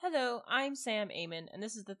Hello, I'm Sam Amen, and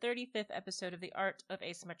this is the 35th episode of the Art of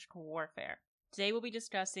Asymmetrical Warfare. Today we'll be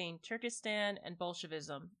discussing Turkestan and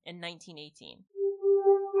Bolshevism in 1918.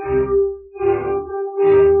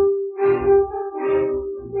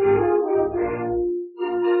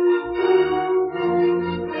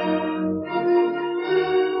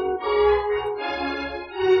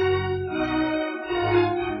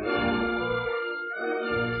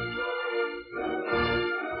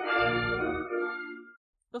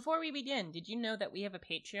 Before we begin, did you know that we have a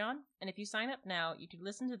Patreon? And if you sign up now, you can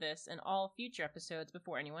listen to this and all future episodes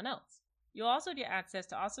before anyone else. You'll also get access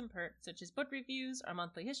to awesome perks such as book reviews, our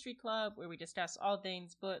monthly history club, where we discuss all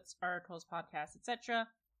things, books, articles, podcasts, etc.,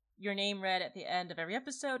 your name read at the end of every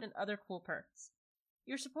episode, and other cool perks.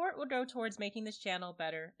 Your support will go towards making this channel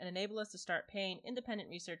better and enable us to start paying independent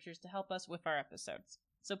researchers to help us with our episodes.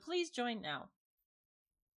 So please join now.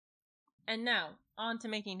 And now, on to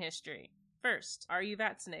making history. First, are you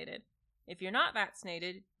vaccinated? If you're not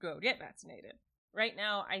vaccinated, go get vaccinated. Right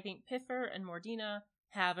now, I think Piffer and Mordina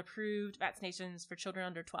have approved vaccinations for children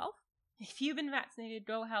under 12. If you've been vaccinated,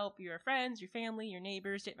 go help your friends, your family, your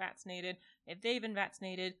neighbors get vaccinated. If they've been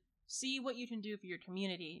vaccinated, see what you can do for your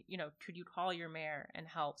community. Could you call your mayor and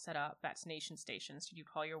help set up vaccination stations? Could you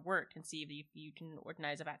call your work and see if you can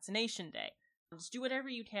organize a vaccination day? Just do whatever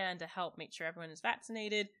you can to help make sure everyone is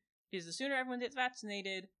vaccinated, because the sooner everyone gets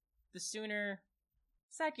vaccinated, the sooner.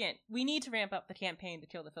 Second, we need to ramp up the campaign to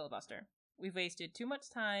kill the filibuster. We've wasted too much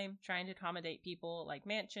time trying to accommodate people like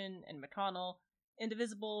Manchin and McConnell.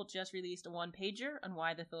 Indivisible just released a one-pager on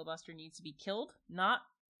why the filibuster needs to be killed, not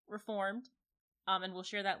reformed, and we'll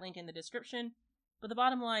share that link in the description. But the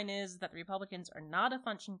bottom line is that the Republicans are not a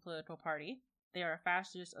functioning political party. They are a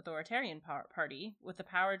fascist authoritarian party with the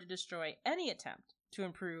power to destroy any attempt to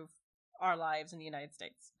improve our lives in the United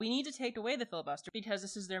States. We need to take away the filibuster because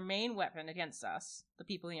this is their main weapon against us, the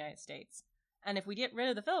people of the United States. And if we get rid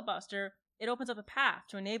of the filibuster, it opens up a path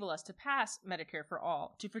to enable us to pass Medicare for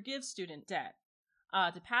all, to forgive student debt,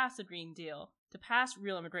 to pass a Green Deal, to pass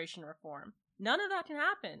real immigration reform. None of that can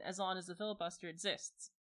happen as long as the filibuster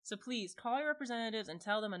exists. So please, call your representatives and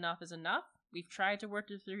tell them enough is enough. We've tried to work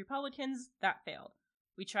with the Republicans, that failed.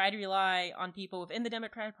 We tried to rely on people within the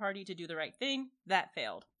Democratic Party to do the right thing. That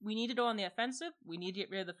failed. We need to go on the offensive, we need to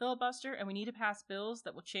get rid of the filibuster, and we need to pass bills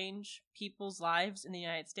that will change people's lives in the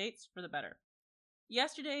United States for the better.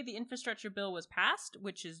 Yesterday, the infrastructure bill was passed,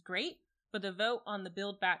 which is great, but the vote on the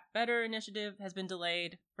Build Back Better initiative has been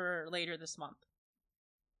delayed for later this month.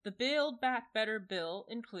 The Build Back Better bill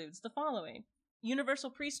includes the following: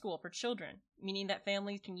 universal preschool for children, meaning that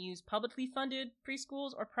families can use publicly funded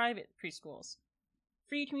preschools or private preschools.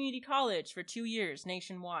 Free community college for 2 years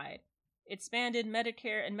nationwide. Expanded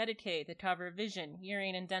Medicare and Medicaid to cover vision,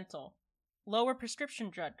 hearing, and dental. Lower prescription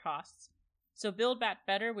drug costs. So Build Back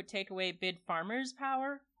Better would take away big farmers'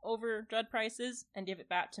 power over drug prices and give it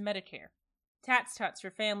back to Medicare. Tax cuts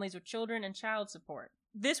for families with children and child support.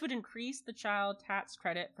 This would increase the child tax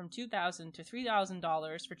credit from $2,000 to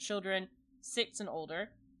 $3,000 for children 6 and older,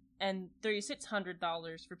 and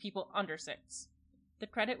 $3,600 for people under 6. The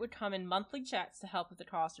credit would come in monthly checks to help with the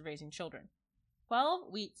cost of raising children.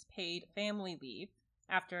 12 weeks paid family leave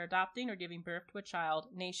after adopting or giving birth to a child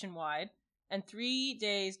nationwide, and 3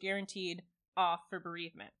 days guaranteed off for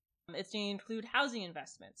bereavement. It's going to include housing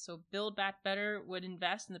investments, so Build Back Better would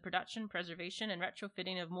invest in the production, preservation, and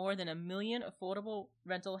retrofitting of more than 1 million affordable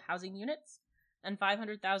rental housing units, and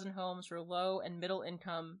 500,000 homes for low and middle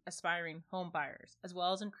income aspiring home buyers, as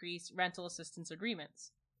well as increase rental assistance agreements.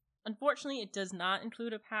 Unfortunately, it does not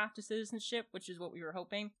include a path to citizenship, which is what we were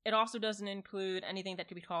hoping. It also doesn't include anything that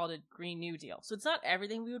could be called a Green New Deal. So it's not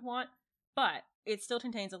everything we would want, but it still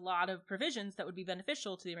contains a lot of provisions that would be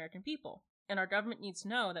beneficial to the American people. And our government needs to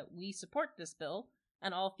know that we support this bill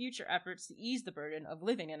and all future efforts to ease the burden of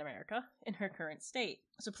living in America in her current state.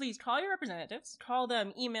 So please call your representatives, call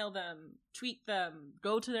them, email them, tweet them,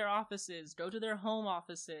 go to their offices, go to their home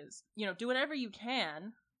offices, do whatever you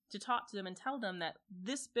can to talk to them and tell them that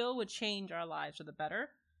this bill would change our lives for the better,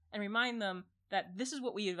 and remind them that this is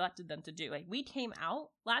what we elected them to do. We came out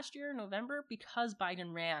last year in November because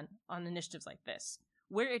Biden ran on initiatives like this.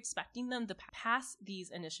 We're expecting them to pass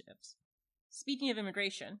these initiatives. Speaking of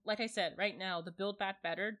immigration, like I said, right now, the Build Back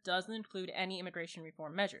Better doesn't include any immigration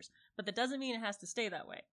reform measures, but that doesn't mean it has to stay that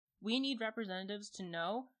way. We need representatives to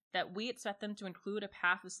know that we expect them to include a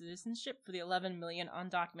path of citizenship for the 11 million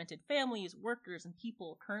undocumented families, workers, and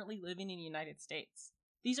people currently living in the United States.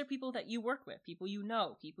 These are people that you work with, people you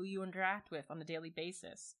know, people you interact with on a daily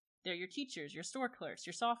basis. They're your teachers, your store clerks,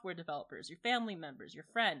 your software developers, your family members, your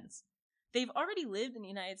friends. They've already lived in the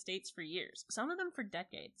United States for years, some of them for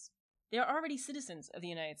decades. They are already citizens of the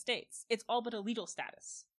United States. It's all but a legal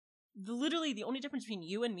status. Literally, the only difference between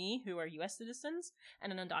you and me, who are US citizens,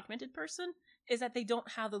 and an undocumented person, is that they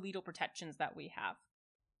don't have the legal protections that we have.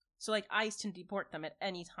 So, like, ICE can deport them at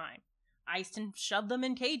any time. ICE can shove them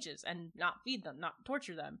in cages and not feed them, not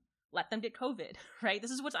torture them, let them get COVID, right?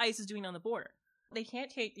 This is what ICE is doing on the border. They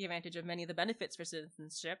can't take the advantage of many of the benefits for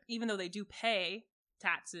citizenship, even though they do pay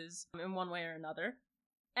taxes in one way or another.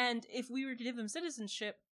 And if we were to give them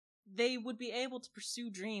citizenship, they would be able to pursue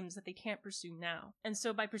dreams that they can't pursue now. And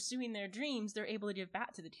so by pursuing their dreams, they're able to give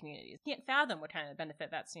back to the community. Can't fathom what kind of benefit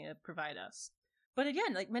that's going to provide us. But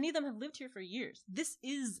again, like, many of them have lived here for years. This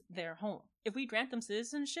is their home. If we grant them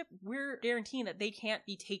citizenship, we're guaranteeing that they can't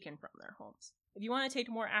be taken from their homes. If you want to take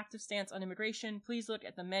a more active stance on immigration, please look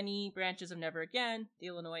at the many branches of Never Again, the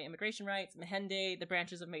Illinois Immigration Rights, Mahende, the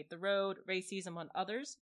branches of Make the Road, Racism, among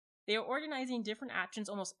others. They are organizing different actions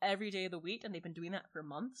almost every day of the week, and they've been doing that for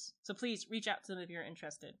months. So please reach out to them if you're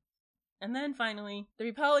interested. And then finally, the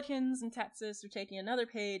Republicans in Texas are taking another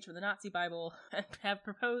page from the Nazi Bible and have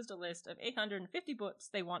proposed a list of 850 books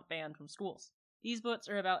they want banned from schools. These books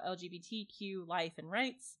are about LGBTQ life and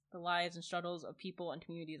rights, the lives and struggles of people and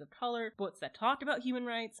communities of color, books that talk about human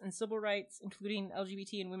rights and civil rights, including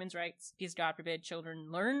LGBT and women's rights, because God forbid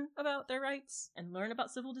children learn about their rights and learn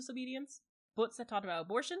about civil disobedience. Books that talk about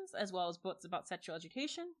abortions, as well as books about sexual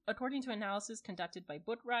education. According to analysis conducted by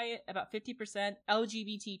Book Riot, about 50%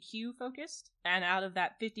 LGBTQ focused, and out of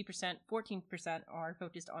that 50%, 14% are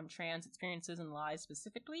focused on trans experiences and lives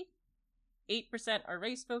specifically. 8% are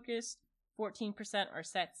race focused, 14% are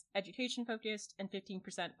sex education focused, and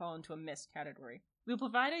 15% fall into a missed category. We'll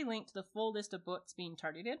provide a link to the full list of books being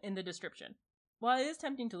targeted in the description. While it is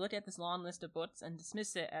tempting to look at this long list of books and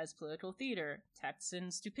dismiss it as political theater, Texan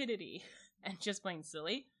stupidity, and just plain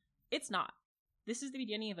silly, it's not. This is the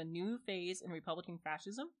beginning of a new phase in Republican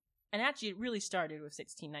fascism, and actually it really started with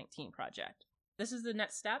 1619 Project. This is the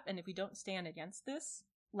next step, and if we don't stand against this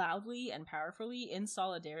loudly and powerfully in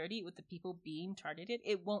solidarity with the people being targeted,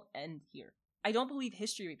 it won't end here. I don't believe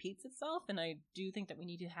history repeats itself, and I do think that we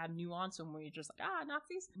need to have nuance when we're just like,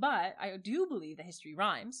 Nazis. But I do believe that history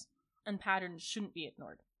rhymes, and patterns shouldn't be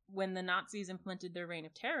ignored. When the Nazis implemented their reign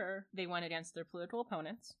of terror, they went against their political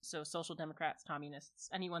opponents, so social democrats, communists,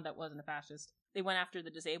 anyone that wasn't a fascist. They went after the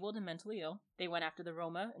disabled and mentally ill. They went after the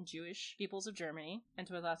Roma and Jewish peoples of Germany, and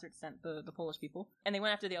to a lesser extent the Polish people. And they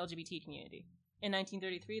went after the LGBT community. In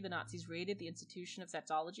 1933, the Nazis raided the institution of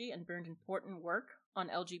sexology and burned important work on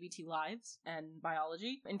LGBT lives and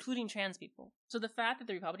biology, including trans people. So the fact that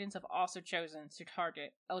the Republicans have also chosen to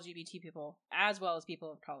target LGBT people, as well as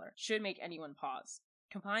people of color, should make anyone pause.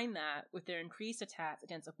 Combine that with their increased attacks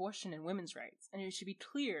against abortion and women's rights, and it should be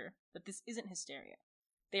clear that this isn't hysteria.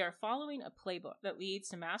 They are following a playbook that leads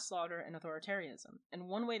to mass slaughter and authoritarianism, and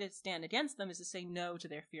one way to stand against them is to say no to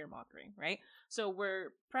their fear-mongering, right? So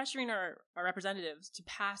we're pressuring our representatives to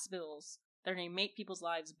pass bills that are going to make people's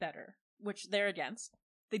lives better, which they're against.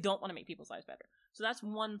 They don't want to make people's lives better. So that's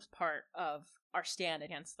one part of our stand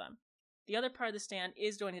against them. The other part of the stand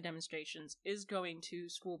is going to demonstrations, is going to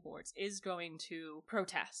school boards, is going to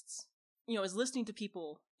protests, is listening to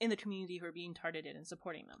people in the community who are being targeted and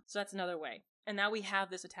supporting them. So that's another way. And now we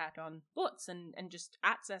have this attack on books and just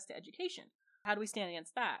access to education. How do we stand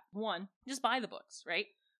against that? One, just buy the books, right?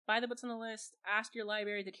 Buy the books on the list, ask your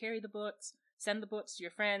library to carry the books, send the books to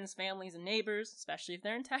your friends, families, and neighbors, especially if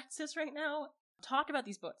they're in Texas right now. Talk about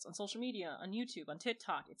these books on social media, on YouTube, on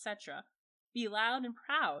TikTok, etc. Be loud and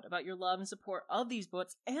proud about your love and support of these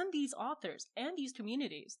books and these authors and these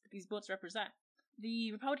communities that these books represent.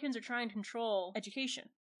 The Republicans are trying to control education.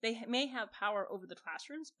 They may have power over the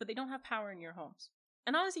classrooms, but they don't have power in your homes.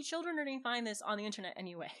 And honestly, children are going to find this on the internet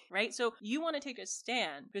anyway, right? So you want to take a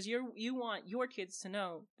stand because you want your kids to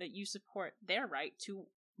know that you support their right to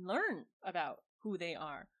learn about who they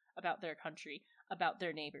are, about their country, about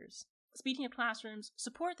their neighbors. Speaking of classrooms,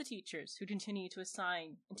 support the teachers who continue to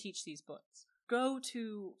assign and teach these books. Go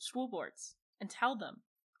to school boards and tell them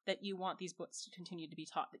that you want these books to continue to be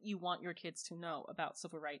taught, that you want your kids to know about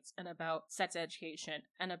civil rights and about sex education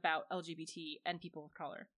and about LGBT and people of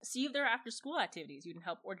color. See if there are after-school activities you can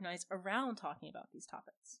help organize around talking about these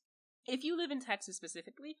topics. If you live in Texas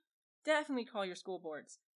specifically, definitely call your school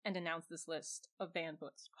boards and announce this list of banned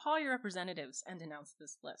books. Call your representatives and announce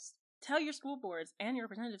this list. Tell your school boards and your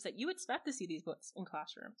representatives that you expect to see these books in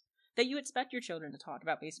classrooms, that you expect your children to talk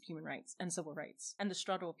about basic human rights and civil rights and the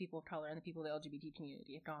struggle of people of color and the people of the LGBT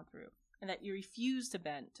community have gone through, and that you refuse to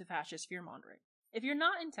bend to fascist fear-mongering. If you're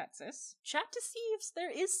not in Texas, check to see if there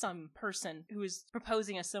is some person who is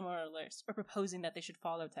proposing a similar list or proposing that they should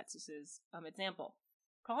follow Texas's example.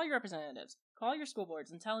 Call your representatives. Call your school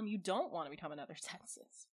boards and tell them you don't want to become another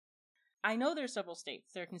census. I know there's several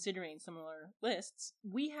states that are considering similar lists.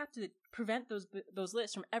 We have to prevent those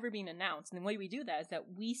lists from ever being announced. And the way we do that is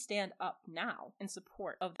that we stand up now in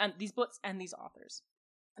support of these books and these authors.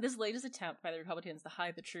 This latest attempt by the Republicans to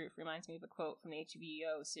hide the truth reminds me of a quote from the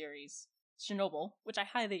HBO series Chernobyl, which I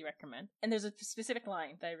highly recommend. And there's a specific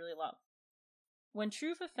line that I really love. When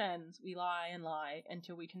truth offends, we lie and lie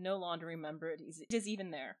until we can no longer remember it is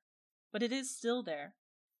even there. But it is still there.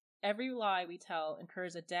 Every lie we tell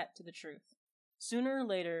incurs a debt to the truth. Sooner or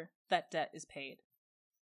later, that debt is paid.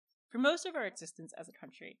 For most of our existence as a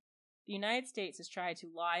country, the United States has tried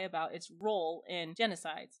to lie about its role in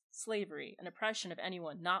genocides, slavery, and oppression of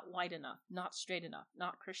anyone not white enough, not straight enough,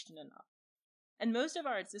 not Christian enough. And most of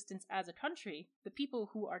our existence as a country, the people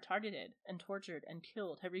who are targeted and tortured and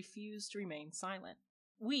killed have refused to remain silent.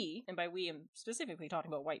 We, and by we I'm specifically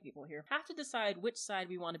talking about white people here, have to decide which side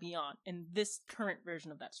we want to be on in this current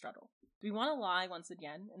version of that struggle. Do we want to lie once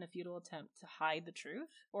again in a futile attempt to hide the truth?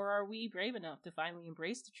 Or are we brave enough to finally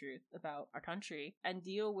embrace the truth about our country and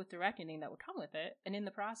deal with the reckoning that will come with it, and in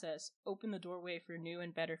the process, open the doorway for a new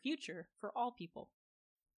and better future for all people?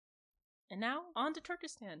 And now, on to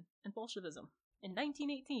Turkestan and Bolshevism in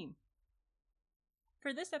 1918.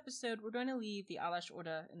 For this episode, we're going to leave the Alash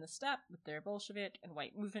Orda in the steppe with their Bolshevik and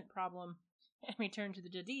white movement problem, and return to the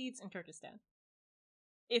Jadids in Turkestan.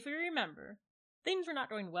 If we remember, things were not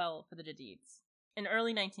going well for the Jadids. In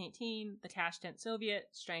early 1918, the Tashkent Soviet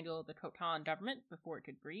strangled the Kokand government before it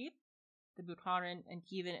could breathe. The Bukharan and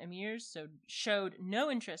Khivan emirs showed no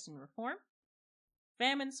interest in reform.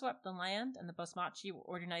 Famine swept the land, and the Basmachi were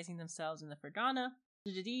organizing themselves in the Fergana.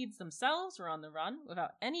 The Jadids themselves were on the run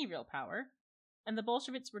without any real power, and the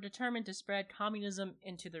Bolsheviks were determined to spread communism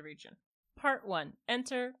into the region. Part 1.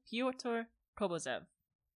 Enter Pyotr Kobozev.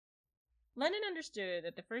 Lenin understood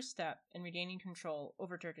that the first step in regaining control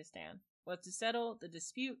over Turkestan was to settle the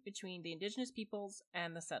dispute between the indigenous peoples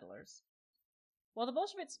and the settlers. While the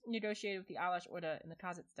Bolsheviks negotiated with the Alash Orda in the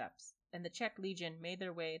Kazakh steppes, and the Czech Legion made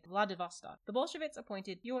their way to Vladivostok, the Bolsheviks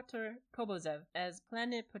appointed Pyotr Kobozev as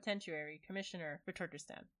plenipotentiary commissioner for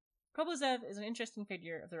Turkestan. Kobozev is an interesting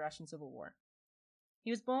figure of the Russian Civil War. He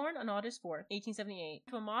was born on August 4, 1878,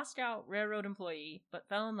 to a Moscow railroad employee, but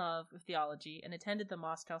fell in love with theology and attended the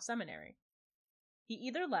Moscow seminary. He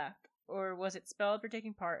either left, or was expelled for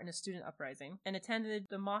taking part in a student uprising, and attended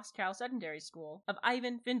the Moscow secondary school of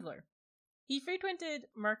Ivan Findler. He frequented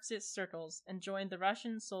Marxist circles and joined the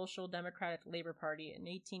Russian Social Democratic Labor Party in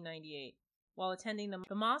 1898, while attending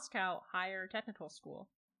the Moscow Higher Technical School,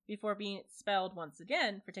 before being expelled once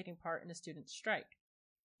again for taking part in a student strike.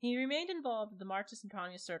 He remained involved with the Marxist and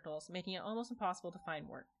communist circles, making it almost impossible to find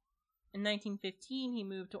work. In 1915, he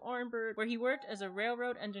moved to Orenburg, where he worked as a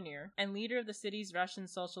railroad engineer and leader of the city's Russian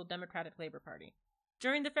Social Democratic Labor Party.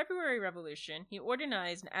 During the February Revolution, he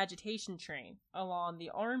organized an agitation train along the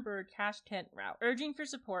Orenburg-Tashkent route, urging for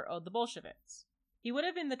support of the Bolsheviks. He would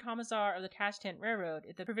have been the commissar of the Tashkent Railroad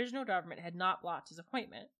if the provisional government had not blocked his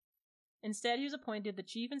appointment. Instead, he was appointed the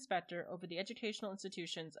chief inspector over the educational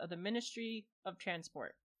institutions of the Ministry of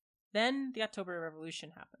Transport. Then the October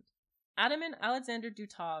Revolution happened. Ataman Alexander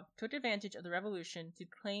Dutov took advantage of the revolution to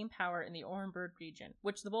claim power in the Orenburg region,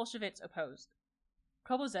 which the Bolsheviks opposed.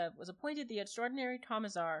 Kobozev was appointed the extraordinary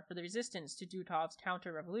commissar for the resistance to Dutov's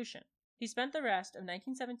counter-revolution. He spent the rest of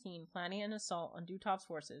 1917 planning an assault on Dutov's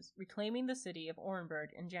forces, reclaiming the city of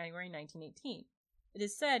Orenburg in January 1918. It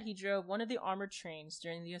is said he drove one of the armored trains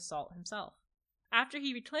during the assault himself. After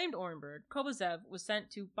he reclaimed Orenburg, Kobozev was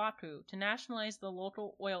sent to Baku to nationalize the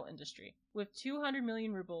local oil industry. With 200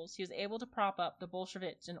 million rubles, he was able to prop up the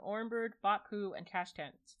Bolsheviks in Orenburg, Baku, and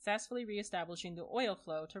Tashkent, successfully re-establishing the oil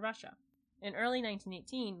flow to Russia. In early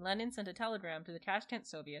 1918, Lenin sent a telegram to the Tashkent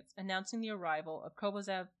Soviets announcing the arrival of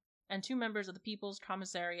Kobozev and two members of the People's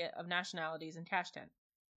Commissariat of Nationalities in Tashkent.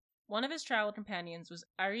 One of his travel companions was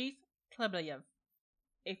Arif Klebleyev,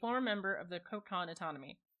 a former member of the Kokand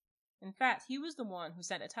autonomy. In fact, he was the one who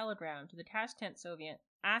sent a telegram to the Tashkent Soviet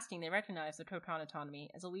asking they recognize the Kokand autonomy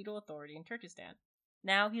as a legal authority in Turkestan.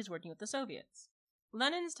 Now he is working with the Soviets.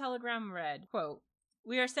 Lenin's telegram read, quote,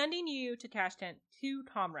 "We are sending you to Tashkent two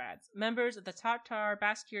comrades, members of the Takhtar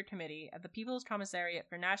Bashkir Committee of the People's Commissariat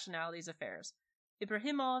for Nationalities Affairs,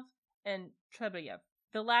 Ibrahimov and Trebleyev.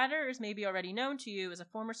 The latter is maybe already known to you as a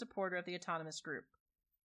former supporter of the autonomous group.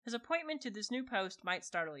 His appointment to this new post might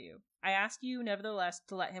startle you. I ask you, nevertheless,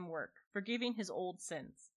 to let him work, forgiving his old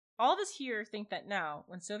sins. All of us here think that now,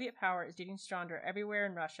 when Soviet power is getting stronger everywhere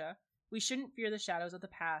in Russia, we shouldn't fear the shadows of the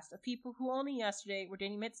past of people who only yesterday were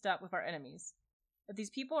getting mixed up with our enemies. If these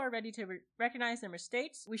people are ready to recognize their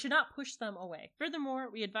mistakes, we should not push them away. Furthermore,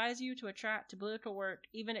 we advise you to attract to political work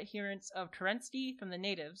even adherents of Kerensky from the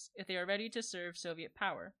natives if they are ready to serve Soviet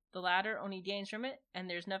power. The latter only gains from it, and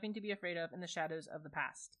there is nothing to be afraid of in the shadows of the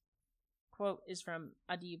past. Quote is from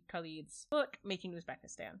Adib Khalid's book, Making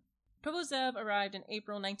Uzbekistan. Tobozev arrived in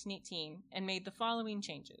April 1918 and made the following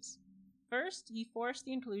changes. First, he forced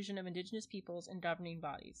the inclusion of indigenous peoples in governing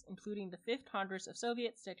bodies, including the Fifth Congress of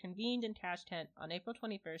Soviets that convened in Tashkent on April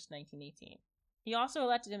 21, 1918. He also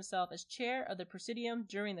elected himself as chair of the Presidium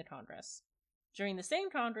during the Congress. During the same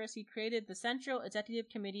Congress, he created the Central Executive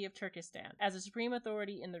Committee of Turkestan as a supreme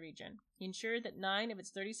authority in the region. He ensured that 9 of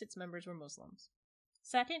its 36 members were Muslims.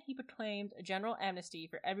 Second, he proclaimed a general amnesty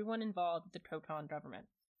for everyone involved with the Kokand government.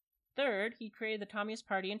 Third, he created the Communist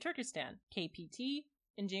Party in Turkestan, KPT,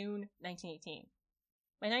 in June 1918.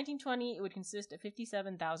 By 1920, it would consist of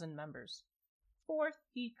 57,000 members. Fourth,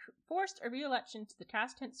 he forced a re-election to the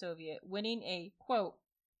Tashkent Soviet, winning a, quote,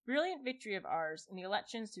 brilliant victory of ours in the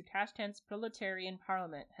elections to Tashkent's proletarian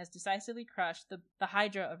parliament has decisively crushed the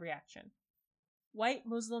hydra of reaction. White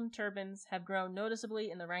Muslim turbans have grown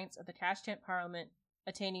noticeably in the ranks of the Tashkent parliament,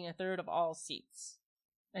 attaining a third of all seats.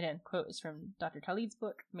 Again, quote is from Dr. Khalid's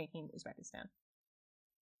book, Making Uzbekistan.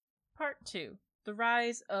 Part 2. The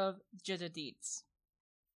Rise of Jadids.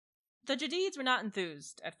 The Jadids were not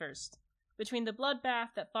enthused at first. Between the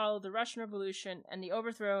bloodbath that followed the Russian Revolution and the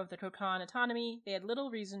overthrow of the Kokand autonomy, they had little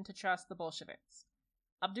reason to trust the Bolsheviks.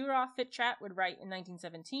 Abdurrah Fitrat would write in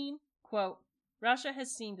 1917, quote, Russia has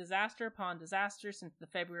seen disaster upon disaster since the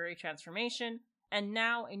February transformation, and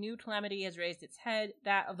now a new calamity has raised its head,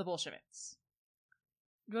 that of the Bolsheviks.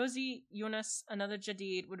 Rozi Yunus, another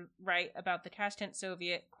Jadid, would write about the Tashkent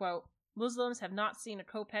Soviet, quote, Muslims have not seen a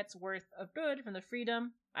kopek's worth of good from the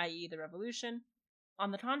freedom, i.e. the revolution.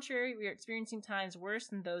 On the contrary, we are experiencing times worse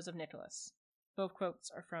than those of Nicholas. Both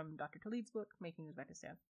quotes are from Dr. Khalid's book, Making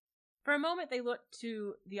Uzbekistan. For a moment, they looked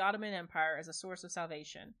to the Ottoman Empire as a source of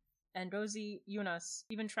salvation, and Rozi Yunus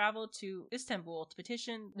even traveled to Istanbul to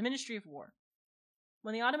petition the Ministry of War.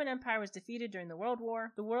 When the Ottoman Empire was defeated during the World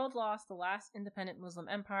War, the world lost the last independent Muslim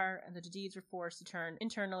empire, and the Jadids were forced to turn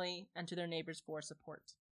internally and to their neighbors for support.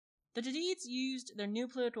 The Jadids used their new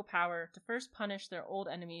political power to first punish their old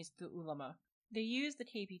enemies, the Ulama. They used the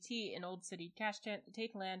KPT in Old City Tashkent to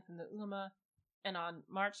take land from the Ulama, and on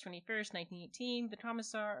March 21, 1918, the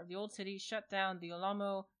Commissar of the Old City shut down the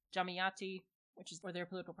Ulama Jamiyati, which is their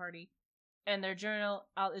political party, and their journal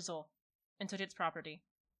Al-Izol, and took its property.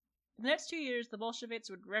 For the next 2 years, the Bolsheviks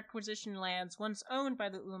would requisition lands once owned by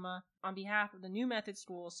the Ulama on behalf of the new method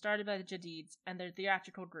schools started by the Jadids and their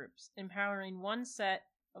theatrical groups, empowering one set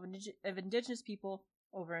of indigenous people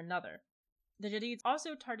over another. The Jadids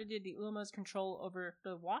also targeted the Ulama's control over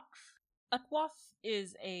the Waqf. A Waqf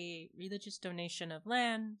is a religious donation of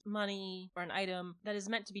land, money, or an item that is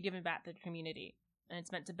meant to be given back to the community, and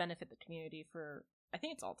it's meant to benefit the community for, I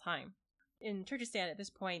think it's all time. In Turkestan at this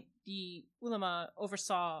point, the Ulama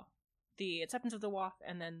oversaw the acceptance of the Waqf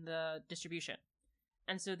and then the distribution.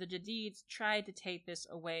 And so the Jadids tried to take this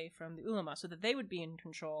away from the Ulama so that they would be in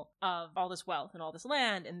control of all this wealth and all this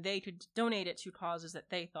land, and they could donate it to causes that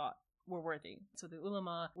they thought were worthy. So the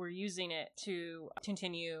Ulama were using it to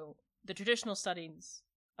continue the traditional studies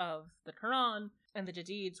of the Quran, and the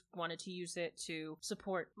Jadids wanted to use it to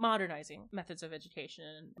support modernizing methods of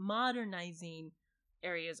education, modernizing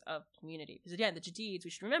areas of community. Because again, the Jadids, we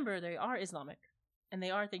should remember, they are Islamic, and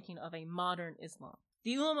they are thinking of a modern Islam.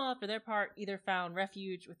 The Ulama, for their part, either found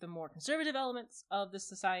refuge with the more conservative elements of the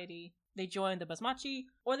society, they joined the Basmachi,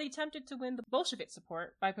 or they attempted to win the Bolshevik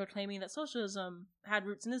support by proclaiming that socialism had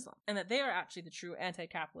roots in Islam, and that they are actually the true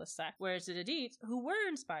anti-capitalist sect, whereas the Jadids, who were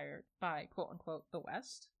inspired by, quote-unquote, the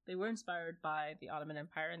West, they were inspired by the Ottoman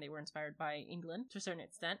Empire, and they were inspired by England, to a certain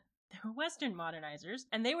extent, they were Western modernizers,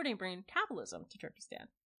 and they were going to bring capitalism to Turkestan.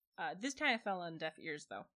 This kind of fell on deaf ears,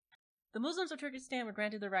 though. The Muslims of Turkestan were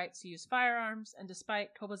granted the right to use firearms, and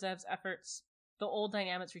despite Kobazev's efforts, the old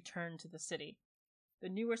dynamics returned to the city. The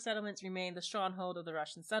newer settlements remained the stronghold of the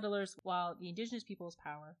Russian settlers, while the indigenous people's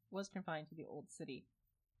power was confined to the old city.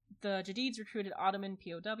 The Jadids recruited Ottoman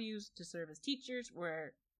POWs to serve as teachers,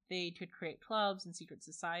 where they could create clubs and secret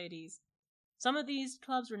societies. Some of these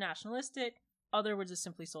clubs were nationalistic, others were just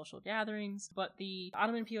simply social gatherings, but the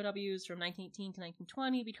Ottoman POWs from 1918 to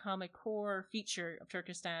 1920 become a core feature of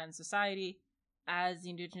Turkestan society as the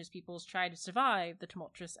indigenous peoples tried to survive the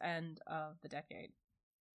tumultuous end of the decade.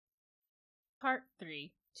 Part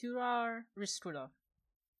 3. Turar Riskulov.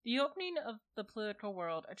 The opening of the political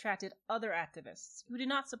world attracted other activists who did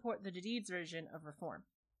not support the Jadids' version of reform.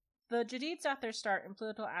 The Jadids got their start in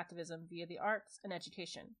political activism via the arts and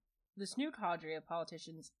education. This new cadre of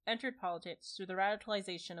politicians entered politics through the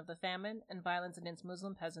radicalization of the famine and violence against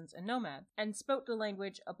Muslim peasants and nomads, and spoke the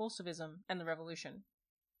language of Bolshevism and the revolution.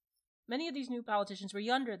 Many of these new politicians were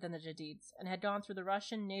younger than the Jadids and had gone through the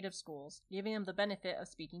Russian native schools, giving them the benefit of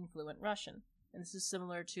speaking fluent Russian, and this is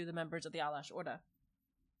similar to the members of the Alash Orda.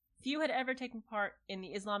 Few had ever taken part in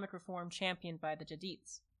the Islamic reform championed by the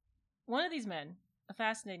Jadids. One of these men, a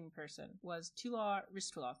fascinating person, was Tular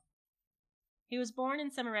Riskulov. He was born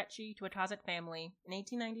in Semeretchi to a Kazakh family in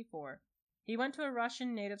 1894. He went to a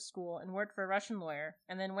Russian native school and worked for a Russian lawyer,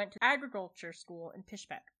 and then went to agriculture school in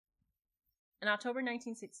Pishpek. In October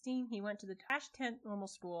 1916, he went to the Tashkent Normal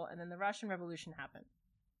School, and then the Russian Revolution happened.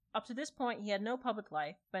 Up to this point, he had no public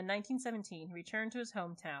life, but in 1917 he returned to his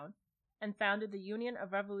hometown and founded the Union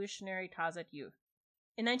of Revolutionary Kazakh Youth.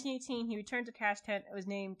 In 1918, he returned to Tashkent and was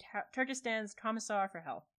named Turkestan's Commissar for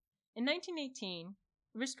Health. In 1918,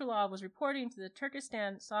 Riskulov was reporting to the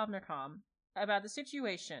Turkestan Sovnarkom about the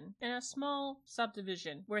situation in a small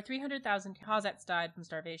subdivision where 300,000 Kazakhs died from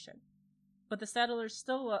starvation. But the settlers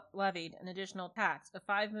still levied an additional tax of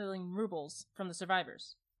 5 million rubles from the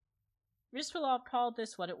survivors. Riskulov called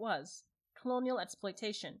this what it was: colonial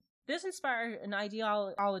exploitation. This inspired an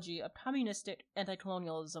ideology of communistic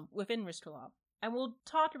anti-colonialism within Riskulov. And we'll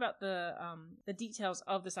talk about the details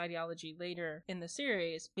of this ideology later in the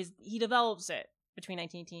series, because he develops it between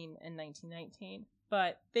 1918 and 1919.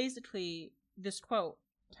 But basically, this quote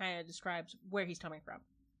kind of describes where he's coming from.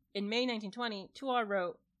 In May 1920, Tular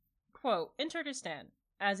wrote, quote, "In Turkestan,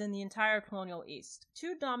 as in the entire colonial East,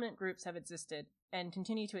 two dominant groups have existed and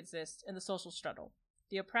continue to exist in the social struggle: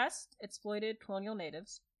 the oppressed, exploited colonial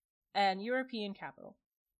natives, and European capital.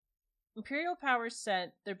 Imperial powers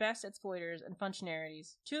sent their best exploiters and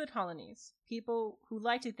functionaries to the colonies, people who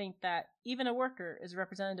like to think that even a worker is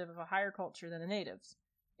representative of a higher culture than the natives,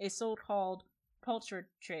 a so-called culture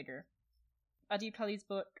trader." Adib Khalid's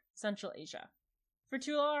book, Central Asia. For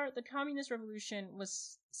Tular, the communist revolution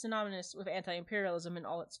was synonymous with anti-imperialism in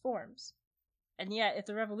all its forms. And yet, if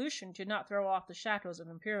the revolution did not throw off the shackles of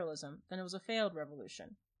imperialism, then it was a failed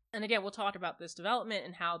revolution. And again, we'll talk about this development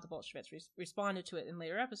and how the Bolsheviks responded to it in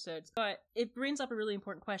later episodes. But it brings up a really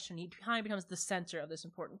important question. He kind of becomes the center of this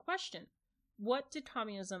important question. What did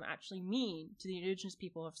communism actually mean to the indigenous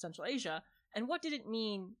people of Central Asia, and what did it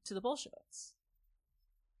mean to the Bolsheviks?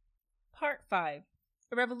 Part 5.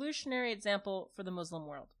 A revolutionary example for the Muslim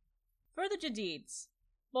world. For the Jadids,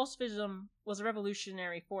 Bolshevism was a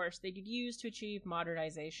revolutionary force they could use to achieve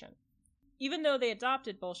modernization. Even though they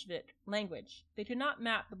adopted Bolshevik language, they did not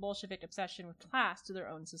map the Bolshevik obsession with class to their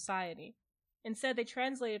own society. Instead, they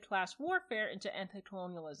translated class warfare into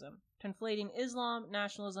anti-colonialism, conflating Islam,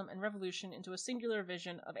 nationalism, and revolution into a singular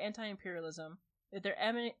vision of anti-imperialism with their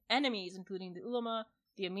enemies including the Ulama,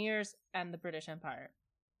 the Emirs, and the British Empire.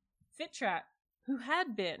 Fitrat, who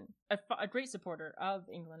had been a great supporter of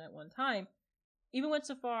England at one time, even went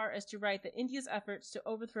so far as to write that India's efforts to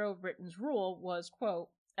overthrow Britain's rule was, quote,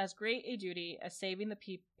 "as great a duty as saving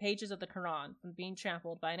the pages of the Quran from being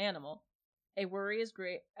trampled by an animal, a worry as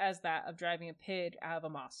great as that of driving a pig out of a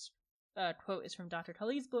mosque." Quote is from Dr.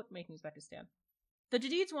 Khalid's book, Making Uzbekistan. The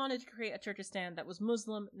Jadids wanted to create a Turkestan that was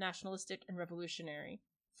Muslim, nationalistic, and revolutionary,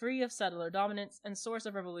 free of settler dominance, and source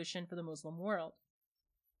of revolution for the Muslim world.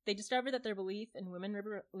 They discovered that their belief in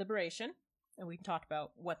women liberation, and we can talk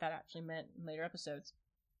about what that actually meant in later episodes,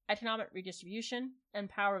 economic redistribution, and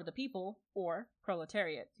power of the people, or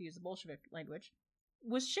proletariat, to use the Bolshevik language,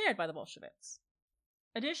 was shared by the Bolsheviks.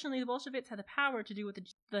 Additionally, the Bolsheviks had the power to do what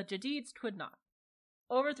the Jadids could not: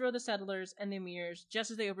 overthrow the settlers and the emirs just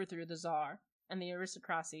as they overthrew the Tsar and the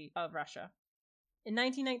aristocracy of Russia. In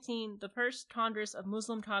 1919, the First Congress of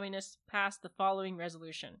Muslim Communists passed the following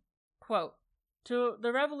resolution. Quote, "To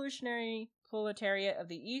the revolutionary proletariat of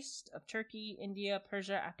the East, of Turkey, India,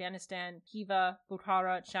 Persia, Afghanistan, Khiva,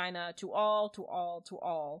 Bukhara, China, to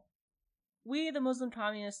all. We, the Muslim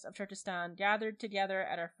communists of Turkestan, gathered together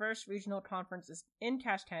at our first regional conferences in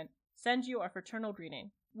Tashkent, send you our fraternal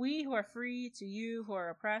greeting. We who are free, to you who are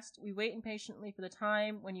oppressed, we wait impatiently for the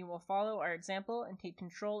time when you will follow our example and take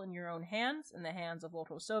control in your own hands, in the hands of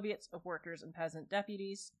local Soviets, of workers and peasant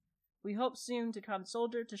deputies. We hope soon to come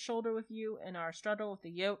shoulder to shoulder with you in our struggle with the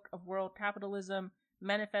yoke of world capitalism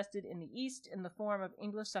manifested in the East in the form of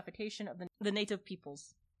English suffocation of the native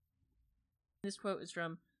peoples." This quote is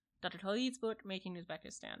from Dr. Khalid's book, Making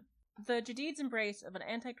Uzbekistan. The Jadids' embrace of an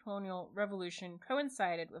anti-colonial revolution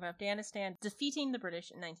coincided with Afghanistan defeating the British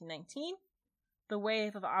in 1919, the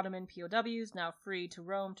wave of Ottoman POWs now free to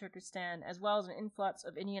roam Turkestan, as well as an influx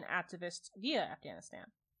of Indian activists via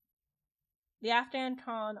Afghanistan. The Afghan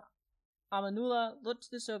Khan Amanullah looked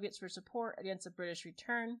to the Soviets for support against the British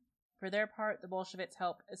return. For their part, the Bolsheviks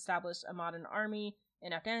helped establish a modern army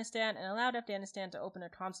in Afghanistan and allowed Afghanistan to open a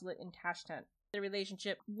consulate in Tashkent. The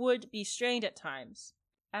relationship would be strained at times,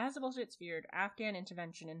 as the Bolsheviks feared Afghan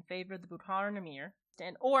intervention in favor of the Bukharan Emir,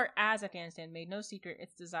 or as Afghanistan made no secret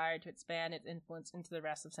its desire to expand its influence into the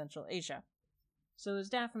rest of Central Asia. So there's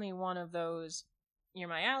definitely one of those, you're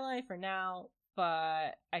my ally for now,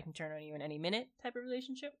 but I can turn on you in any minute type of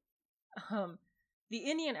relationship. The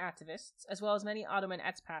Indian activists, as well as many Ottoman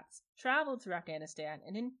expats, traveled through Afghanistan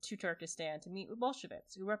and into Turkestan to meet with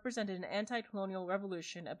Bolsheviks, who represented an anti-colonial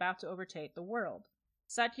revolution about to overtake the world.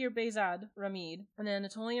 Satir Behzad Ramid, an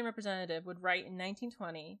Anatolian representative, would write in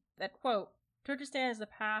 1920 that, quote, Turkestan is the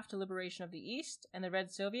path to liberation of the East, and the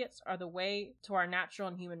Red Soviets are the way to our natural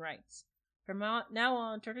and human rights. From now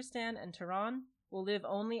on, Turkestan and Tehran will live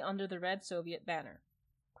only under the Red Soviet banner.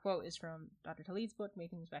 Quote is from Dr. Talib's book,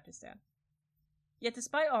 Making Uzbekistan. Yet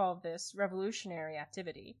despite all of this revolutionary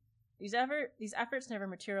activity, these efforts never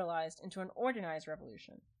materialized into an organized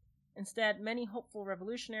revolution. Instead, many hopeful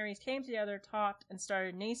revolutionaries came together, talked, and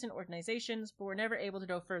started nascent organizations, but were never able to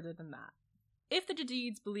go further than that. If the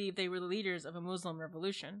Jadids believed they were the leaders of a Muslim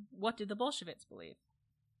revolution, what did the Bolsheviks believe?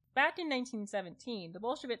 Back in 1917, the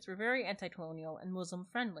Bolsheviks were very anti-colonial and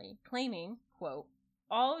Muslim-friendly, claiming, quote,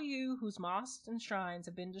 all you whose mosques and shrines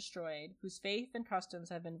have been destroyed, whose faith and customs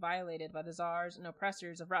have been violated by the czars and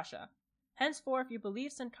oppressors of Russia, henceforth your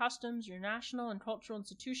beliefs and customs, your national and cultural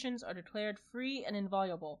institutions are declared free and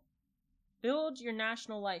inviolable. Build your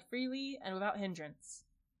national life freely and without hindrance.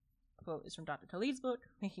 Quote is from Dr. Talib's book,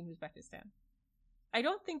 Making Uzbekistan. I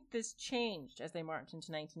don't think this changed as they marched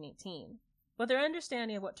into 1918, but their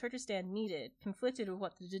understanding of what Turkestan needed conflicted with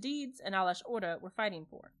what the Jadids and Alash Orda were fighting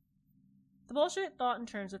for. The Bolsheviks thought in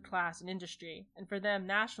terms of class and industry, and for them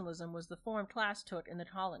nationalism was the form class took in the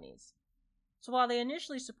colonies. So while they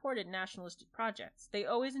initially supported nationalistic projects, they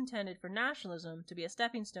always intended for nationalism to be a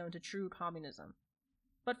stepping stone to true communism.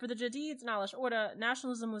 But for the Jadids and Alash Orda,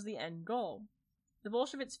 nationalism was the end goal. The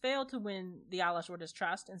Bolsheviks failed to win the Alash Orda's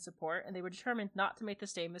trust and support, and they were determined not to make the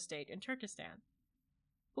same mistake in Turkestan.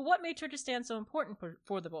 But what made Turkestan so important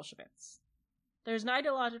for the Bolsheviks? There's an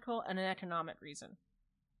ideological and an economic reason.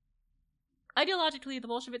 Ideologically, the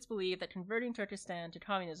Bolsheviks believed that converting Turkestan to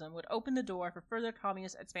communism would open the door for further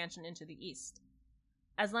communist expansion into the East.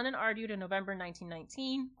 As Lenin argued in November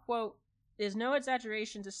 1919, quote, it is no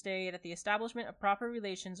exaggeration to say that the establishment of proper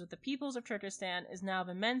relations with the peoples of Turkestan is now of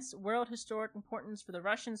immense world historic importance for the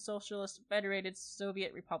Russian Socialist Federated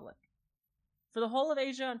Soviet Republic. For the whole of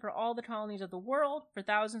Asia and for all the colonies of the world, for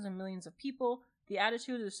thousands and millions of people, the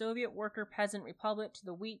attitude of the Soviet worker peasant republic to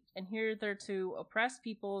the weak and hitherto oppressed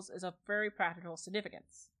peoples is of very practical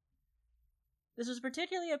significance. This was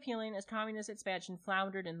particularly appealing as communist expansion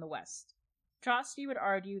floundered in the West. Trotsky would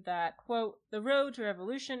argue that, quote, the road to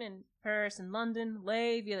revolution in Paris and London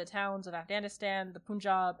lay via the towns of Afghanistan, the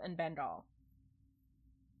Punjab, and Bengal.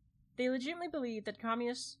 They legitimately believed that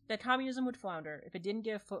communism would flounder if it didn't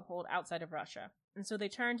get a foothold outside of Russia, and so they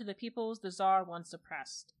turned to the peoples the Tsar once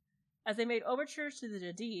oppressed. As they made overtures to the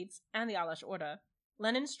Jadids and the Alash Orda,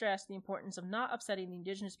 Lenin stressed the importance of not upsetting the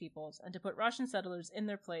indigenous peoples and to put Russian settlers in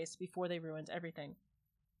their place before they ruined everything.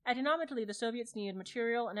 Economically, the Soviets needed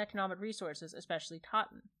material and economic resources, especially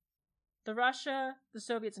cotton. The Russia the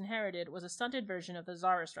Soviets inherited was a stunted version of the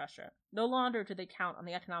Tsarist Russia. No longer could they count on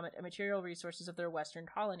the economic and material resources of their western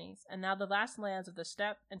colonies, and now the vast lands of the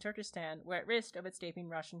steppe and Turkestan were at risk of escaping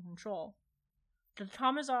Russian control. The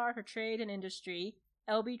Commissar for Trade and Industry,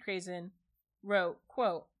 L.B. Krasin, wrote,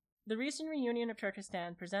 quote, the recent reunion of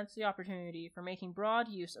Turkestan presents the opportunity for making broad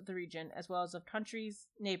use of the region as well as of countries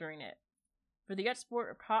neighboring it, for the export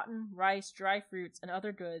of cotton, rice, dry fruits, and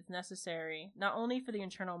other goods necessary not only for the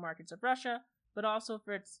internal markets of Russia, but also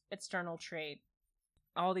for its external trade.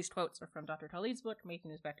 All these quotes are from Dr. Talib's book,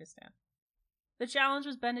 Making Uzbekistan. The challenge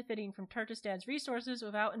was benefiting from Turkestan's resources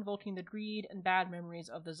without invoking the greed and bad memories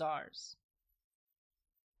of the Tsars.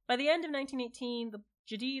 By the end of 1918, the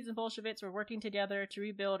Jadids and Bolsheviks were working together to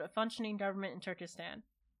rebuild a functioning government in Turkestan,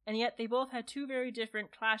 and yet they both had two very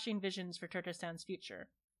different, clashing visions for Turkestan's future.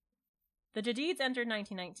 The Jadids entered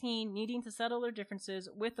 1919 needing to settle their differences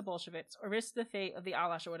with the Bolsheviks or risk the fate of the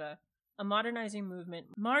Alash Orda, a modernizing movement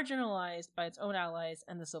marginalized by its own allies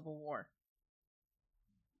and the Civil War.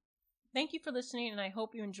 Thank you for listening, and I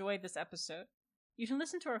hope you enjoyed this episode. You can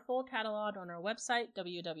listen to our full catalog on our website,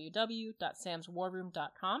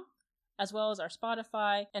 www.samswarroom.com, as well as our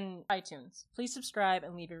Spotify and iTunes. Please subscribe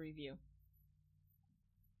and leave a review.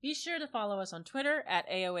 Be sure to follow us on Twitter at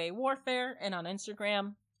AOA Warfare and on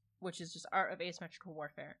Instagram, which is just Art of Asymmetrical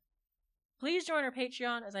Warfare. Please join our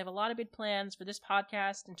Patreon, as I have a lot of big plans for this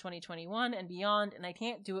podcast in 2021 and beyond, and I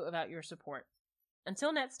can't do it without your support.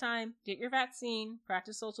 Until next time, get your vaccine,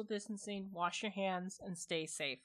 practice social distancing, wash your hands, and stay safe.